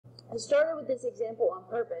I started with this example on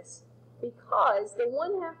purpose because the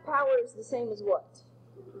 1/2 power is the same as what?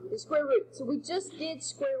 The square root. So we just did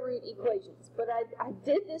square root equations, but I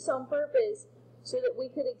did this on purpose so that we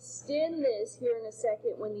could extend this here in a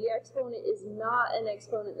second when the exponent is not an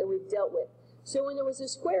exponent that we've dealt with. So when it was a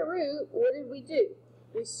square root, what did we do?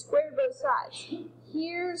 We squared both sides.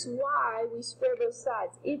 Here's why we square both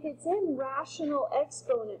sides. If it's in rational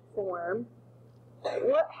exponent form,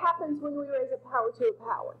 what happens when we raise a power to a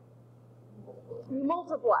power? We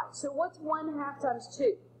multiply. So what's 1/2 times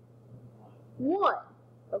 2? 1.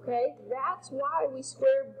 Okay, that's why we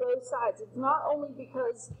square both sides. It's not only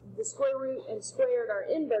because the square root and squared are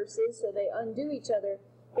inverses, so they undo each other,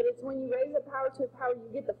 but it's when you raise a power to a power, you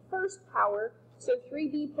get the first power. So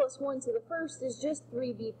 3b plus 1 to the first is just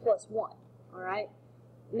 3b plus 1. All right?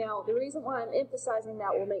 Now, the reason why I'm emphasizing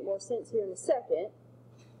that will make more sense here in a second,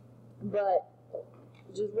 but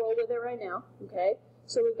just roll with it right now, okay?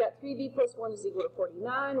 So we've got 3b plus 1 is equal to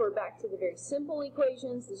 49. We're back to the very simple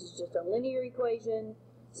equations. This is just a linear equation.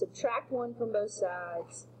 Subtract 1 from both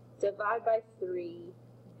sides. Divide by 3.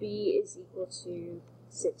 b is equal to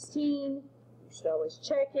 16. You should always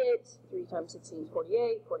check it. 3 times 16 is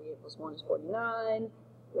 48. 48 plus 1 is 49.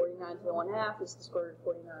 49 to the 1/2 is the square root of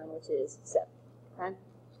 49, which is 7. Okay?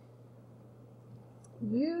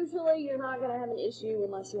 Usually you're not going to have an issue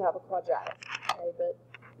unless you have a quadratic. Okay, but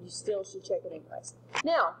you still should check it anyways.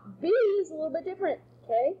 Now, b is a little bit different.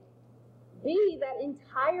 Okay? b, that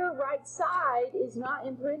entire right side is not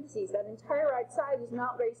in parentheses. That entire right side is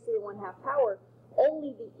not raised to the 1/2 power.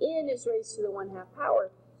 Only the n is raised to the 1/2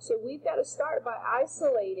 power. So we've got to start by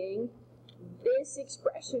isolating this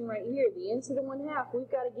expression right here, the n to the 1/2. We've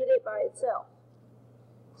got to get it by itself.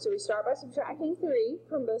 So we start by subtracting 3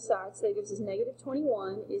 from both sides. So that gives us negative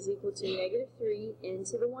 21 is equal to negative 3 n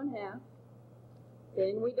to the 1/2.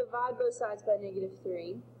 Then we divide both sides by negative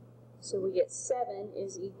 3. So we get 7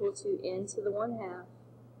 is equal to n to the 1/2.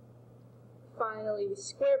 Finally, we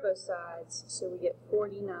square both sides. So we get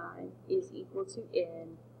 49 is equal to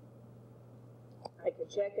n. I could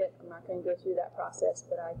check it. I'm not going to go through that process,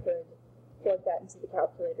 but I could plug that into the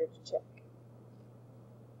calculator to check.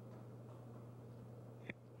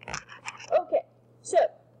 Okay, so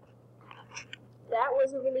that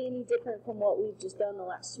wasn't really any different from what we've just done the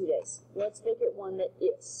last 2 days. Let's look at one that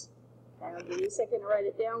is. And I'll give you a second to write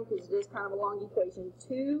it down because it is kind of a long equation.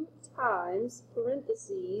 2 times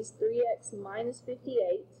parentheses 3x minus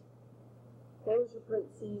 58. Close your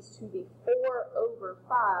parentheses to the 4 over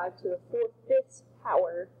 5 to the 4/5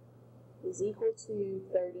 power is equal to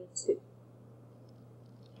 32.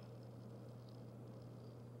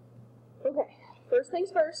 Okay, first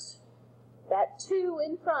things first. That 2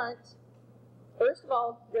 in front, first of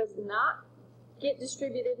all, does not get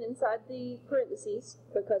distributed inside the parentheses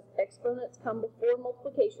because exponents come before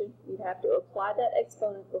multiplication. You'd have to apply that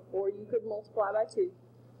exponent before you could multiply by 2.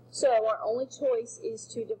 So our only choice is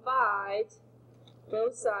to divide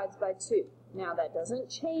both sides by 2. Now that doesn't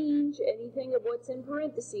change anything of what's in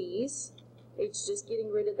parentheses. It's just getting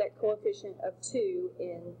rid of that coefficient of 2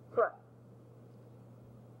 in front.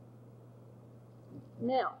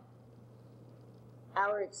 Now,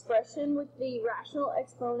 our expression with the rational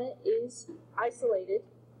exponent is isolated.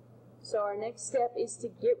 So our next step is to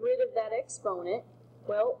get rid of that exponent.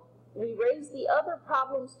 Well, we raised the other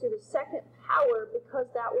problems to the 2nd power because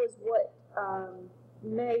that was what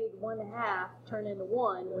made 1/2 turn into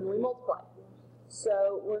 1 when we multiplied.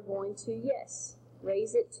 So we're going to, yes,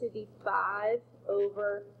 raise it to the 5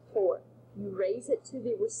 over 4. You raise it to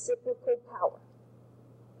the reciprocal power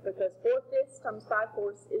because 4/5 times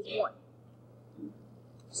 5/4 is 1.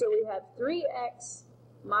 So we have 3x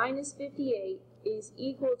minus 58 is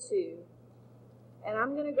equal to, and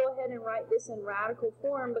I'm going to go ahead and write this in radical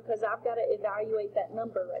form because I've got to evaluate that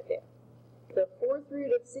number right there. The 4th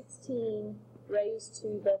root of 16 raised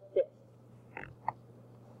to the 5th.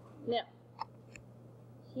 Now,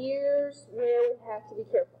 here's where we have to be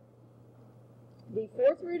careful. The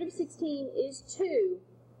 4th root of 16 is 2,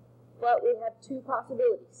 but we have 2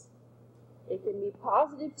 possibilities. It can be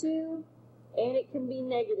positive 2, and it can be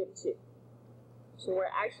negative 2. So we're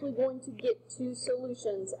actually going to get 2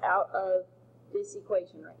 solutions out of this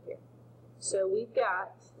equation right here. So we've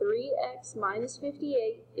got 3x minus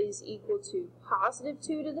 58 is equal to positive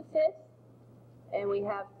 2 to the 5th, and we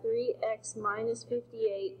have 3x minus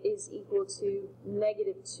 58 is equal to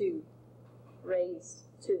negative 2 raised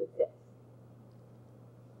to the 5th.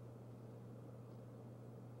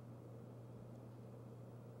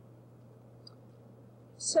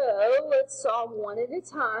 So let's solve one at a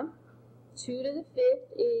time. 2 to the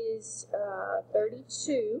 5th is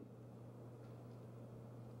 32.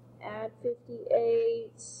 Add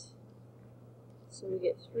 58. So we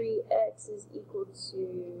get 3x is equal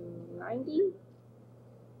to 90.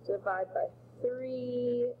 Divide by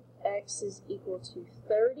 3, x is equal to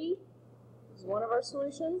 30. This is one of our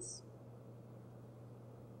solutions.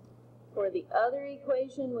 For the other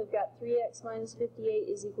equation, we've got 3x minus 58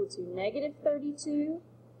 is equal to negative 32.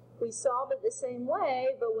 We solve it the same way,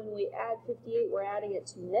 but when we add 58, we're adding it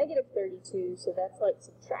to negative 32, so that's like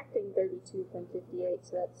subtracting 32 from 58,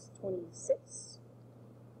 so that's 26.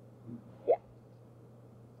 Yeah.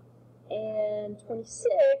 And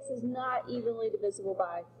 26 is not evenly divisible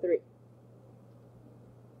by 3.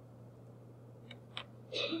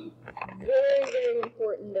 Very, very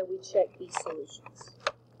important that we check these solutions.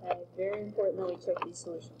 Okay, very important that we check these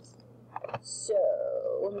solutions. So,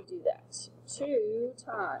 let me do that. 2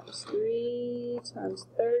 times 3 times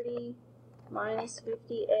 30 minus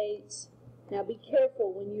 58. Now be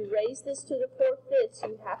careful, when you raise this to the 4/5,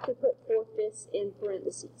 you have to put 4/5 in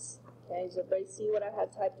parentheses. Okay, does everybody see what I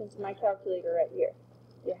have typed into my calculator right here?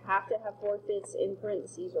 You have to have 4/5 in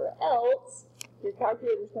parentheses, or else your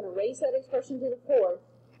calculator is going to raise that expression to the 4th,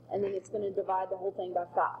 and then it's going to divide the whole thing by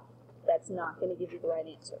 5. That's not going to give you the right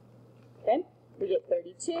answer. Okay, we get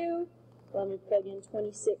 32. Let me plug in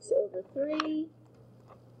 26 over 3.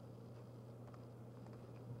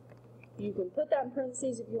 You can put that in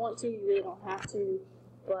parentheses if you want to. You really don't have to,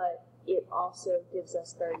 but it also gives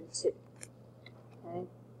us 32. Okay,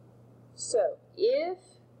 so if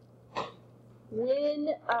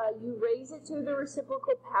when you raise it to the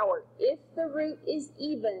reciprocal power, if the root is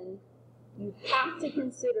even, you have to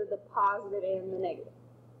consider the positive and the negative.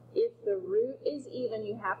 If the root is even,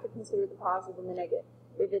 you have to consider the positive and the negative.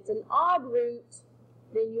 If it's an odd root,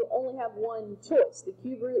 then you only have one choice. The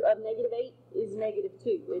cube root of negative 8 is negative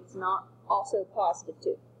 2. It's not also positive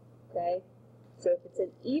 2. Okay? So if it's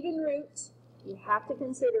an even root, you have to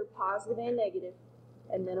consider positive and negative,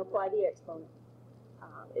 and then apply the exponent.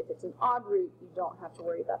 If it's an odd root, you don't have to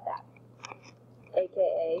worry about that.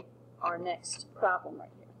 AKA our next problem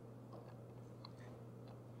right here.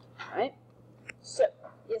 Alright? So,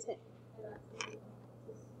 yes, ma'am.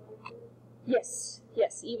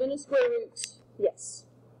 Yes, even a square root, yes.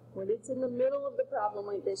 When it's in the middle of the problem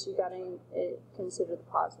like this, you got to consider the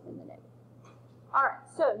positive and the negative. Alright,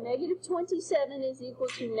 so negative 27 is equal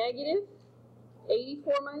to negative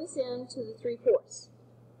 84 minus m to the 3/4.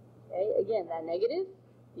 Okay, again, that negative,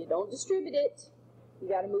 you don't distribute it, you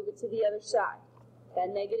got to move it to the other side. That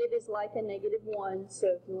negative is like a negative 1, so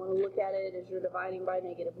if you want to look at it as you're dividing by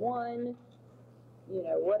negative 1, you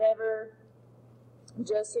know, whatever,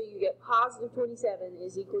 just so you get positive 27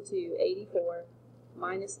 is equal to 84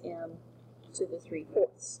 minus m to the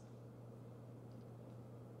 3/4.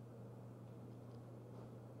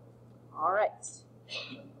 All right.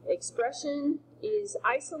 Expression is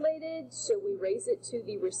isolated, so we raise it to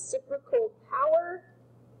the reciprocal power.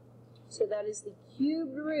 So that is the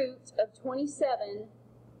cubed root of 27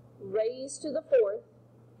 raised to the 4th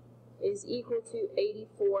is equal to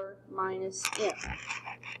 84 minus m.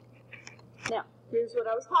 Now, here's what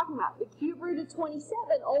I was talking about. The cube root of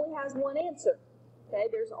 27 only has one answer. Okay,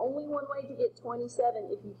 there's only one way to get 27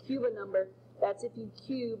 if you cube a number. That's if you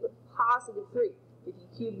cube positive 3. If you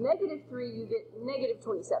cube negative 3, you get negative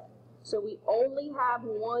 27. So we only have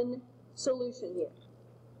one solution here.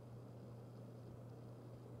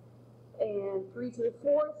 And 3 to the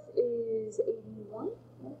 4th is 81.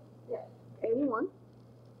 Yeah, 81.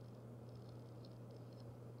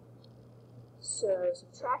 So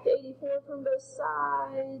subtract 84 from both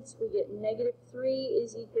sides. We get negative 3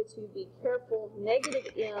 is equal to, be careful,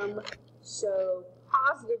 negative m. So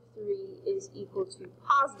positive 3 is equal to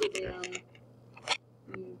positive m.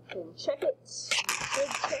 You can check it. You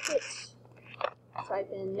should check it.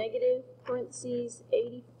 Type in negative parentheses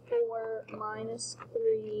 84 minus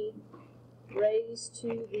 3 raised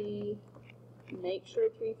to the, make sure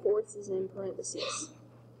 3/4 is in parentheses,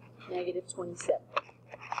 negative 27.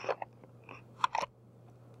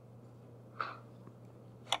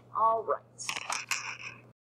 All right.